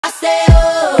say,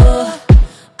 oh,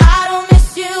 I don't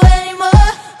miss you anymore.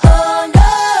 Oh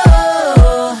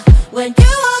no, when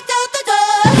you walked out the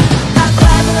door, I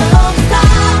cried for the longest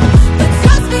time, but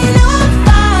trust me, now I'm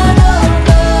fine. Oh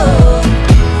no,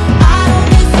 I don't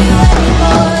miss you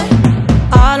anymore.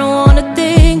 I don't wanna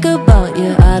think about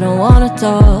you, I don't wanna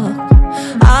talk,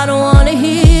 I don't wanna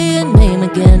hear your name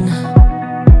again.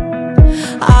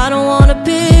 I don't wanna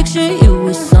picture you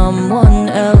with someone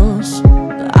else,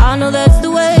 but I know that's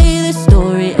the way this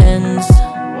story ends.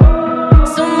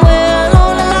 Somewhere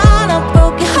along the line I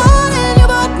broke your heart and you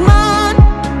broke mine.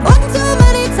 One too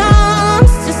many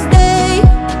times to stay.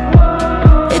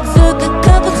 It took a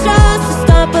couple tries to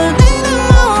stop believing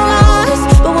my own lies,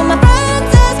 but when my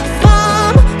friends ask if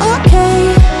I'm okay,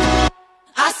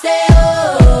 I say,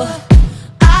 oh,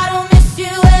 I don't miss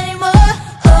you anymore.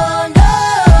 Oh no,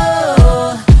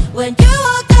 when you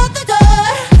walked out the door,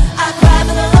 I cried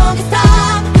for the longest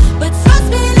time, but trust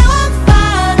me, now I'm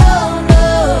fine. Oh no,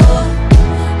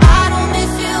 I don't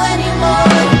miss you anymore.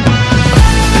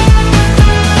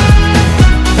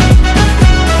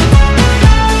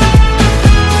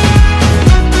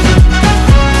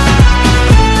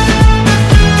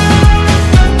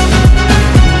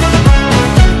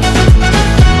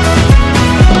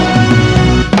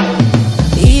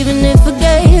 Even if I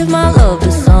gave my love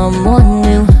to someone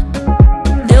new,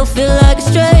 they'll feel like a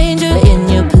stranger in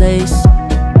your place.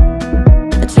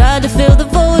 I tried to fill the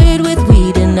void with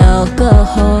weed and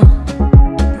alcohol,